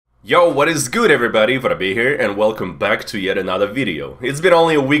Yo, what is good everybody, Varabi here, and welcome back to yet another video. It's been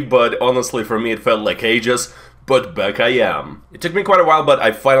only a week, but honestly for me it felt like ages, but back I am. It took me quite a while, but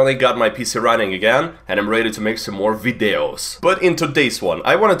I finally got my PC running again, and I'm ready to make some more videos. But in today's one,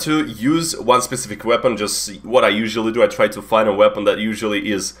 I wanted to use one specific weapon, just what I usually do. I try to find a weapon that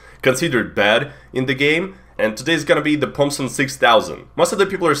usually is considered bad in the game, and today's gonna be the Pomson 6000. Most of the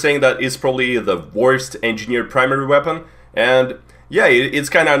people are saying that it's probably the worst engineered primary weapon, and yeah, it's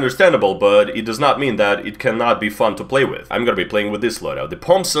kinda understandable, but it does not mean that it cannot be fun to play with. I'm gonna be playing with this loadout: the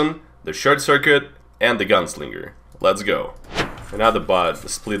Pomson, the Short Circuit, and the Gunslinger. Let's go. Another bot, the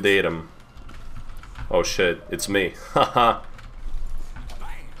split datum. Oh shit, it's me. Haha.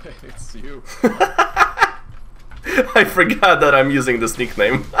 It's you. I forgot that I'm using this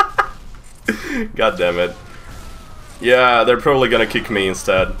nickname. God damn it. Yeah, they're probably gonna kick me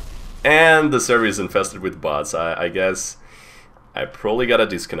instead. And the server is infested with bots, I guess. I probably gotta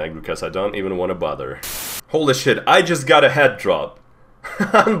disconnect because I don't even want to bother. Holy shit, I just got a head drop.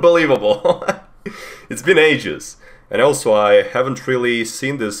 Unbelievable. It's been ages. And also I haven't really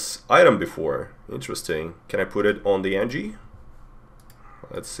seen this item before. Interesting. Can I put it on the Angie?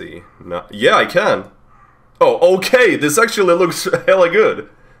 Let's see. No. Yeah, I can. Oh, okay, this actually looks hella good.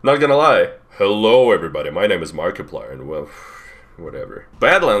 Not gonna lie. Hello everybody, my name is Markiplier and well, whatever.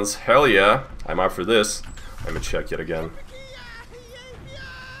 Badlands, hell yeah. I'm out for this. Let me check it again.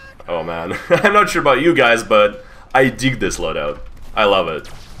 Oh man, I'm not sure about you guys, but I dig this loadout. I love it.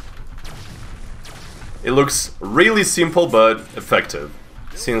 It looks really simple but effective.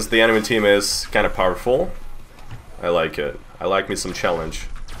 Since the enemy team is kind of powerful, I like it. I like me some challenge.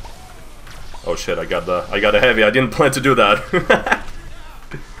 Oh shit, I got a heavy. I didn't plan to do that.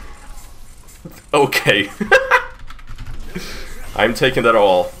 Okay. I'm taking that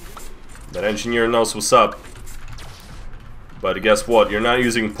all. That engineer knows what's up. But guess what? You're not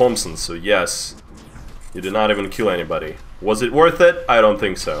using Pomson, so yes, you did not even kill anybody. Was it worth it? I don't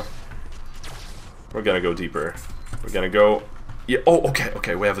think so. We're gonna go deeper. We're gonna go... Yeah, oh,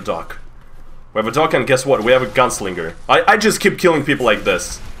 okay, we have a dock. We have a dock, and guess what? We have a Gunslinger. I just keep killing people like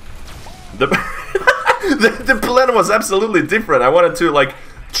this. The, the plan was absolutely different. I wanted to, like,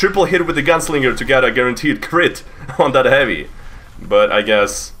 triple hit with the Gunslinger to get a guaranteed crit on that heavy. But I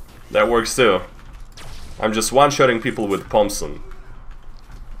guess that works too. I'm just one-shotting people with Pomson.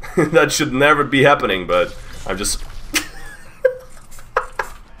 That should never be happening, but I'm just...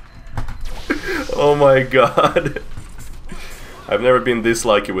 Oh my god. I've never been this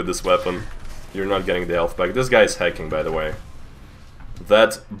lucky with this weapon. You're not getting the health back. This guy is hacking, by the way.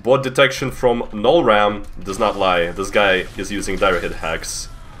 That bot detection from NullRam does not lie. This guy is using direct hit hacks.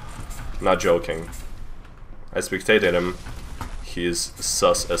 Not joking. I spectated him. He's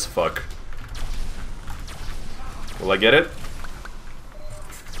sus as fuck. Will I get it?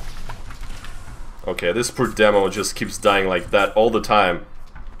 Okay, this poor demo just keeps dying like that all the time.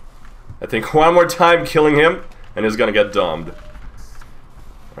 I think one more time killing him and he's gonna get domed.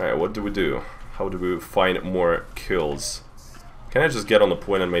 Alright, what do we do? How do we find more kills? Can I just get on the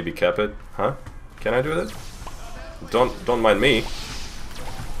point and maybe cap it? Huh? Can I do that? Don't mind me.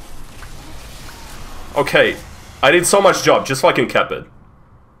 Okay, I did so much job, just fucking cap it.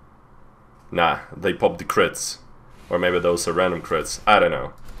 Nah, they popped the crits. Or maybe those are random crits. I don't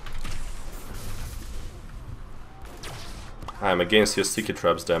know. I'm against your sticky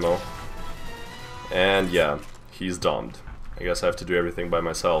traps demo. And yeah, he's domed. I guess I have to do everything by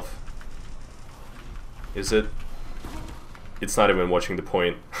myself. Is it? It's not even watching the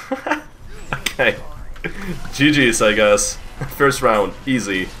point. Okay. GG's, I guess. First round,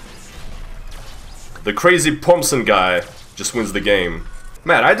 easy. The crazy Pomson guy just wins the game.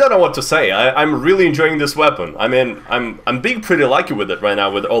 Man, I don't know what to say. I'm really enjoying this weapon. I mean, I'm being pretty lucky with it right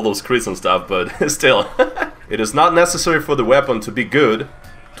now with all those crits and stuff, but still. It is not necessary for the weapon to be good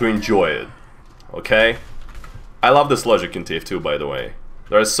to enjoy it. Okay? I love this logic in TF2, by the way.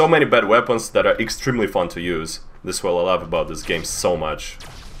 There are so many bad weapons that are extremely fun to use. This is what I love about this game so much.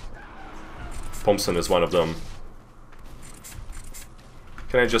 Pomson is one of them.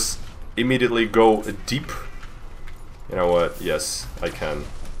 Can I just immediately go deep? You know what? Yes, I can.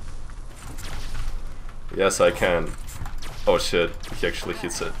 Yes, I can. Oh shit, he actually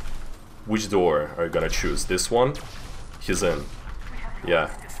hits it. Which door are you gonna choose? This one? He's in. Yeah,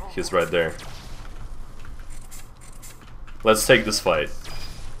 he's right there. Let's take this fight.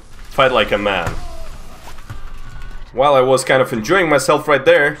 Fight like a man. While I was kind of enjoying myself right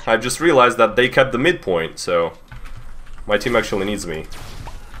there, I just realized that they kept the midpoint, so my team actually needs me.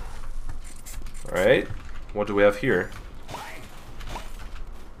 Alright, what do we have here?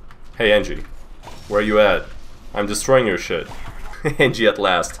 Hey Angie, where are you at? I'm destroying your shit. NG at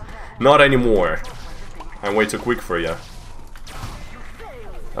last. Not anymore. I'm way too quick for you.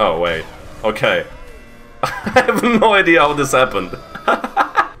 Oh, wait. Okay. I have no idea how this happened.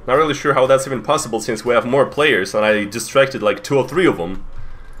 Not really sure how that's even possible since we have more players and I distracted like 2 or 3 of them.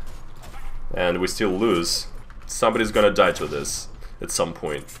 And we still lose. Somebody's gonna die to this at some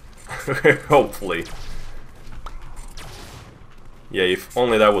point. Hopefully. Yeah, if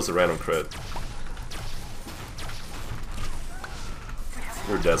only that was a random crit.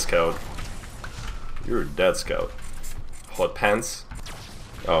 You're dead, Scout. You're dead, Scout. Hot pants?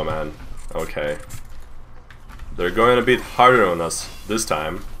 Oh man, okay. They're going a bit harder on us this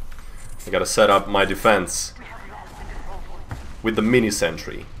time. I gotta set up my defense with the mini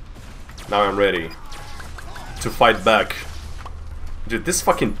sentry. Now I'm ready to fight back. Dude, this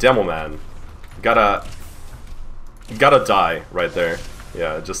fucking demo man gotta die right there.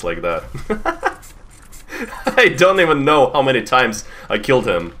 Yeah, just like that. I don't even know how many times I killed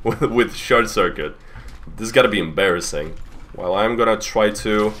him with short circuit. This gotta be embarrassing. Well, I'm gonna try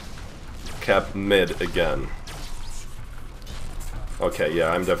to cap mid again. Okay,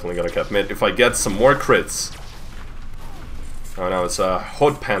 yeah, I'm definitely gonna cap mid. If I get some more crits. Oh no, it's a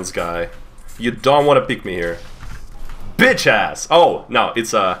hot pants guy. You don't want to pick me here. Bitch ass! Oh, no,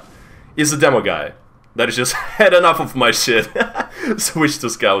 it's a demo guy. That has just had enough of my shit. Switch to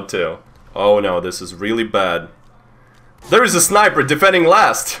scout too. Oh no, this is really bad. There is a sniper defending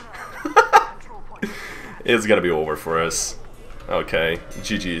last! It's gonna be over for us. Okay,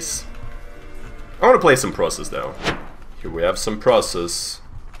 GG's. I wanna play some Process though. Here we have some Process.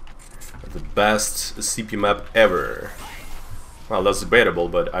 The best CP map ever. Well, that's debatable,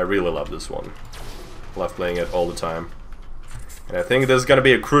 but I really love this one. Love playing it all the time. And I think there's gonna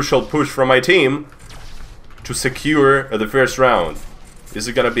be a crucial push from my team to secure the first round. Is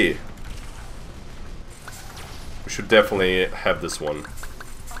it gonna be? We should definitely have this one.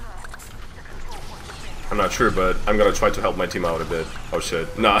 I'm not sure, but I'm gonna try to help my team out a bit. Oh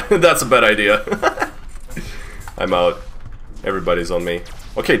shit. Nah, that's a bad idea. I'm out. Everybody's on me.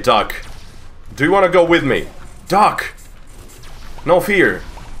 Okay, Doc. Do you wanna go with me? Doc! No fear.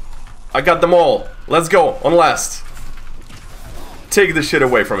 I got them all. Let's go, on last. Take this shit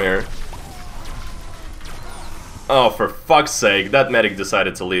away from here. Oh, for fuck's sake, that medic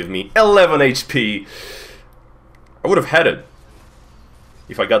decided to leave me. 11 HP. I would have had it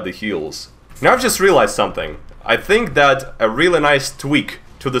if I got the heals. Now I've just realized something. I think that a really nice tweak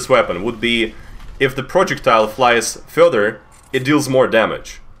to this weapon would be if the projectile flies further, it deals more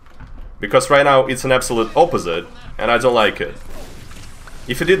damage. Because right now it's an absolute opposite, and I don't like it.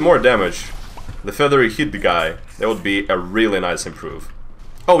 If it did more damage, the further you hit the guy, that would be a really nice improve.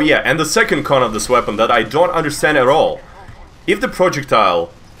 Oh yeah, and the second con of this weapon that I don't understand at all. If the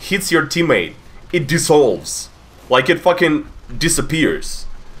projectile hits your teammate, it dissolves. Like it fucking disappears.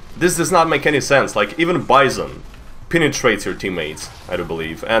 This does not make any sense. Like even Bison penetrates your teammates, I do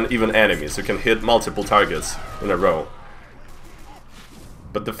believe, and even enemies. You can hit multiple targets in a row.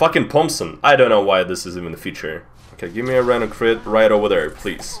 But the fucking Pomson, I don't know why this is even a feature. Okay, give me a random crit right over there,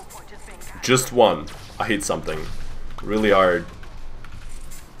 please. Just one. I hit something really hard.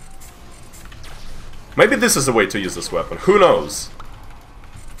 Maybe this is a way to use this weapon. Who knows?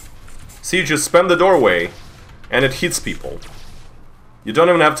 See, you just spam the doorway and it hits people. You don't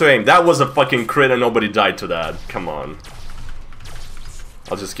even have to aim. That was a fucking crit and nobody died to that. Come on.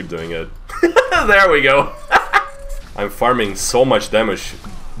 I'll just keep doing it. There we go. I'm farming so much damage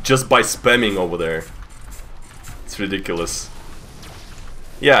just by spamming over there. It's ridiculous.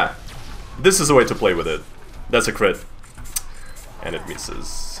 Yeah. This is a way to play with it. That's a crit. And it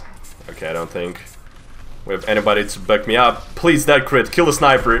misses. Okay, I don't think we have anybody to back me up. Please, that crit. Kill the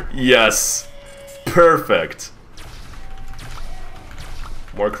sniper. Yes. Perfect.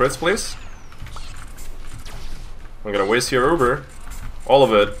 More crits, please. I'm gonna waste your Uber. All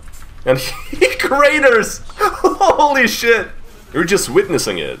of it. And he craters! Holy shit! You're just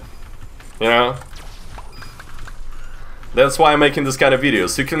witnessing it. You know? That's why I'm making this kind of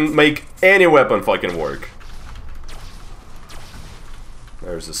videos. You can make any weapon fucking work.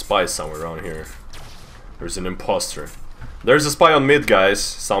 There's a spy somewhere around here. There's an imposter. There's a spy on mid, guys.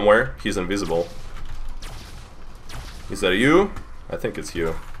 Somewhere. He's invisible. Is that you? I think it's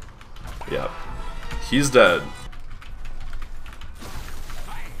you. Yeah. He's dead.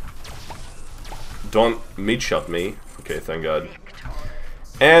 Don't mid-shot me. Okay, thank God.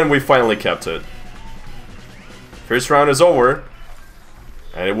 And we finally kept it. First round is over.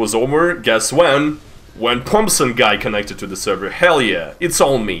 And it was over, guess when? When Pomson guy connected to the server. Hell yeah, it's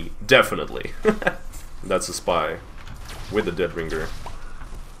all me. Definitely. That's a spy. With the dead ringer.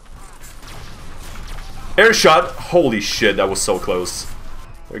 Air shot! Holy shit, that was so close.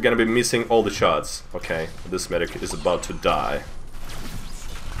 We're gonna be missing all the shots. Okay, this medic is about to die.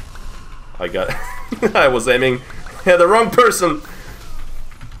 I got... I was aiming at the wrong person!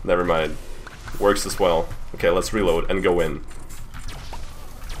 Never mind. Works as well. Okay, let's reload and go in.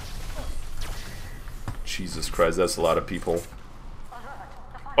 Jesus Christ, that's a lot of people.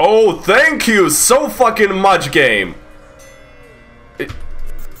 Oh, thank you so fucking much, game!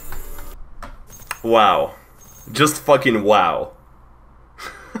 Wow. Just fucking wow.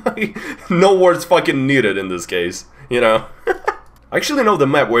 No words fucking needed in this case, you know? I actually know the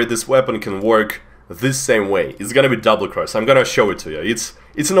map where this weapon can work this same way. It's gonna be double cross. I'm gonna show it to you.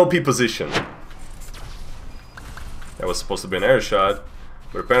 It's an OP position. That was supposed to be an air shot,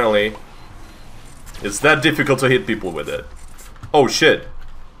 but apparently it's that difficult to hit people with it. Oh shit.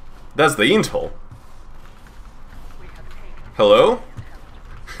 That's the intel. Hello?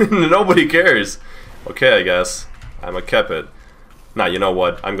 Nobody cares. Okay, I guess. I'ma cap it. Nah, you know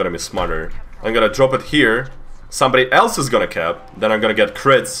what? I'm gonna be smarter. I'm gonna drop it here. Somebody else is gonna cap. Then I'm gonna get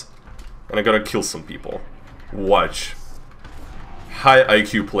crits. And I'm gonna kill some people. Watch. High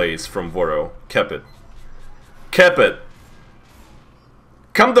IQ plays from Voro. Cap it. Cap it!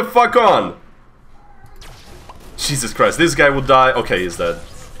 Come the fuck on! Jesus Christ, this guy will die. Okay, he's dead.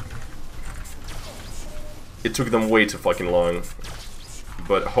 It took them way too fucking long.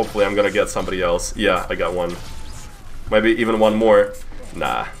 But hopefully I'm gonna get somebody else. Yeah, I got one. Maybe even one more.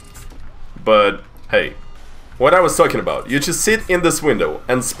 Nah. But, hey. What I was talking about. You just sit in this window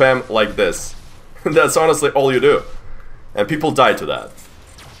and spam like this. That's honestly all you do. And people die to that.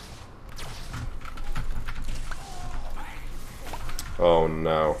 Oh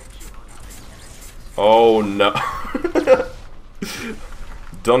no. Oh no.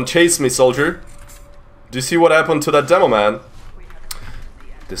 Don't chase me, soldier. Do you see what happened to that demo man?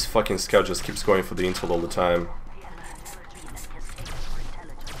 This fucking scout just keeps going for the intel all the time.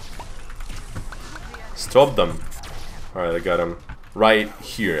 Stop them. Alright, I got him. Right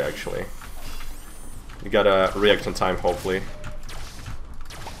here, actually. You gotta react in time, hopefully.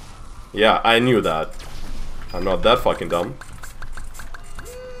 Yeah, I knew that. I'm not that fucking dumb.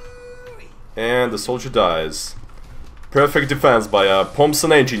 And the soldier dies. Perfect defense by a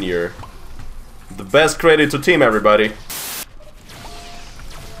Pomson engineer. The best credit to team, everybody.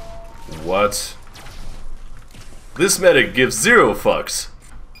 What? This medic gives 0 fucks.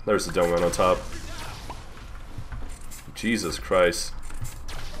 There's the dumb one on top. Jesus Christ.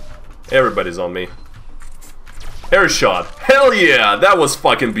 Everybody's on me. Air shot. Hell yeah! That was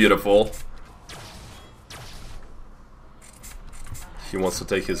fucking beautiful. He wants to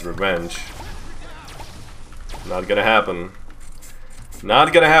take his revenge. Not gonna happen.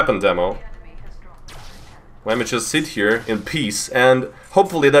 Not gonna happen, demo. Let me just sit here in peace and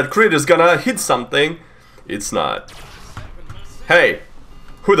hopefully that crit is gonna hit something. It's not. Hey!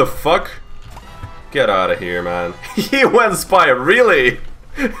 Who the fuck? Get out of here, man. He went spy, really?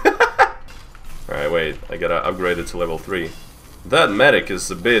 Alright, wait. I gotta upgrade it to level 3. That medic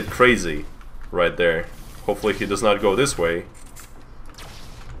is a bit crazy right there. Hopefully he does not go this way.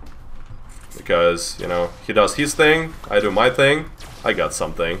 Because, you know, he does his thing, I do my thing, I got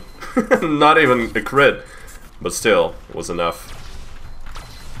something. Not even a crit, but still, it was enough.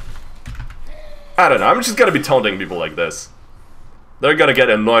 I don't know, I'm just gonna be taunting people like this. They're gonna get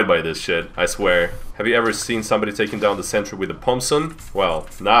annoyed by this shit, I swear. Have you ever seen somebody taking down the sentry with a Pomson? Well,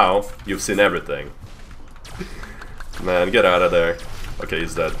 now, you've seen everything. Man, get out of there. Okay,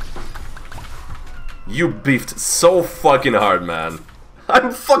 he's dead. You beefed so fucking hard, man.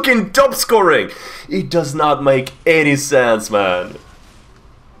 I'm fucking top scoring! It does not make any sense, man.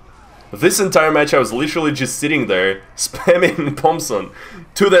 This entire match I was literally just sitting there, spamming Pomson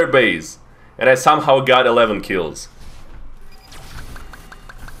to their base. And I somehow got 11 kills.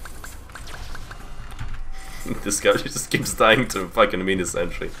 This guy just keeps dying to fucking mini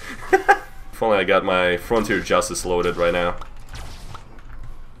sentry. If only I got my Frontier Justice loaded right now.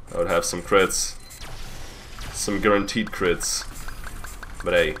 I would have some crits. Some guaranteed crits.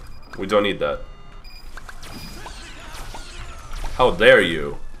 But hey, we don't need that. How dare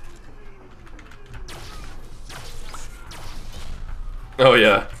you? Oh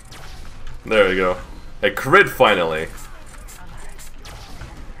yeah. There we go. A crit finally.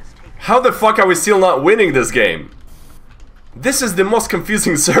 How the fuck are we still not winning this game? This is the most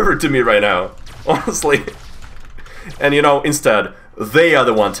confusing server to me right now. Honestly. And you know, instead, they are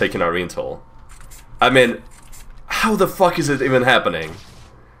the one taking our intel. I mean, how the fuck is it even happening?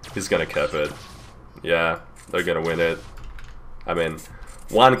 He's gonna cap it. Yeah, they're gonna win it. I mean,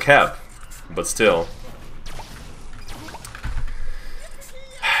 one cap, but still.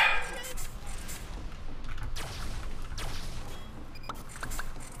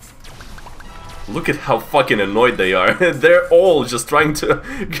 Look at how fucking annoyed they are. They're all just trying to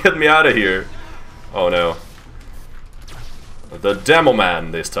get me out of here. Oh no. The demo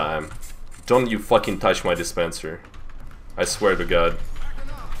man this time. Don't you fucking touch my dispenser. I swear to God.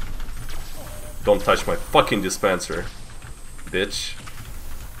 Don't touch my fucking dispenser. Bitch.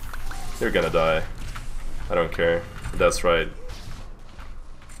 You're gonna die. I don't care. That's right.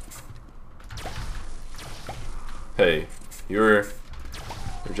 Hey, you're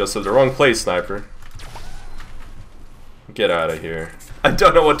just at the wrong place, sniper. Get out of here. I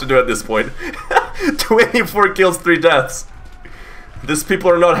don't know what to do at this point. 24 kills, 3 deaths. These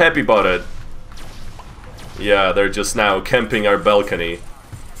people are not happy about it. Yeah, they're just now camping our balcony.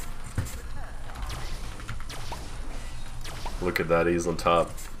 Look at that, he's on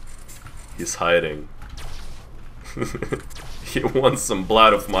top. He's hiding. He wants some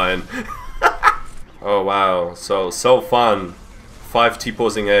blood of mine. Oh wow, so fun. 5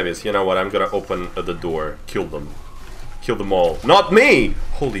 T-posing heavies. You know what, I'm gonna open the door. Kill them. Kill them all. Not me!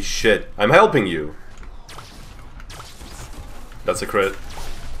 Holy shit, I'm helping you. That's a crit.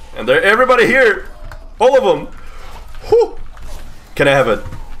 And they're everybody here! All of them! Whew. Can I have it?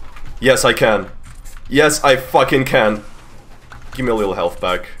 Yes, I can. Yes, I fucking can. Give me a little health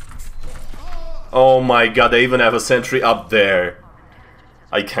back. Oh my god, they even have a sentry up there.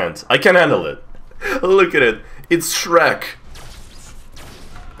 I can't. I can handle it. Look at it. It's Shrek.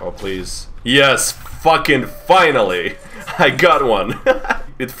 Oh, please. Yes, fucking finally. I got one.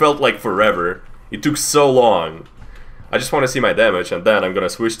 It felt like forever. It took so long. I just want to see my damage and then I'm gonna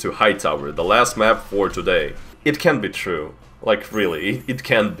switch to High Tower, the last map for today. It can't be true. Like, really, it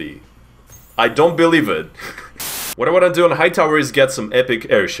can't be. I don't believe it. What I want to do on High Tower is get some epic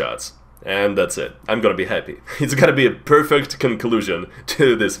air shots. And that's it. I'm gonna be happy. It's gonna be a perfect conclusion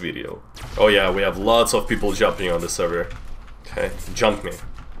to this video. Oh yeah, we have lots of people jumping on the server. Okay, jump me.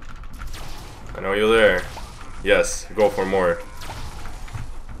 I know you're there. Yes, go for more.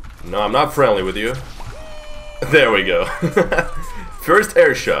 No, I'm not friendly with you. There we go. First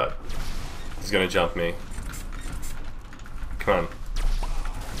air shot. He's gonna jump me. Come on.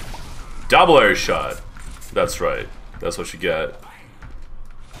 Double air shot. That's right. That's what you get.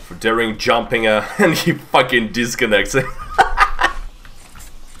 For daring jumping and he fucking disconnects it.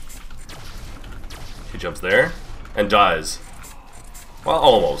 He jumps there and dies. Well,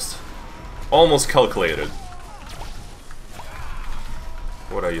 almost. Almost calculated.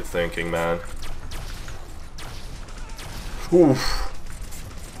 What are you thinking, man? Oof.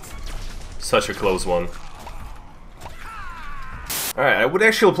 Such a close one. Alright, I would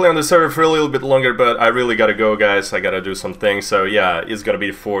actually play on the server for a little bit longer, but I really gotta go, guys. I gotta do some things, so yeah, it's gonna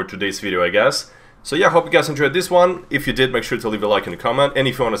be for today's video, I guess. So yeah, hope you guys enjoyed this one. If you did, make sure to leave a like and a comment, and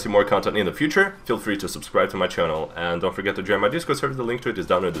if you want to see more content in the future, feel free to subscribe to my channel, and don't forget to join my Discord server, the link to it is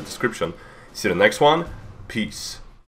down in the description. See you in the next one, peace.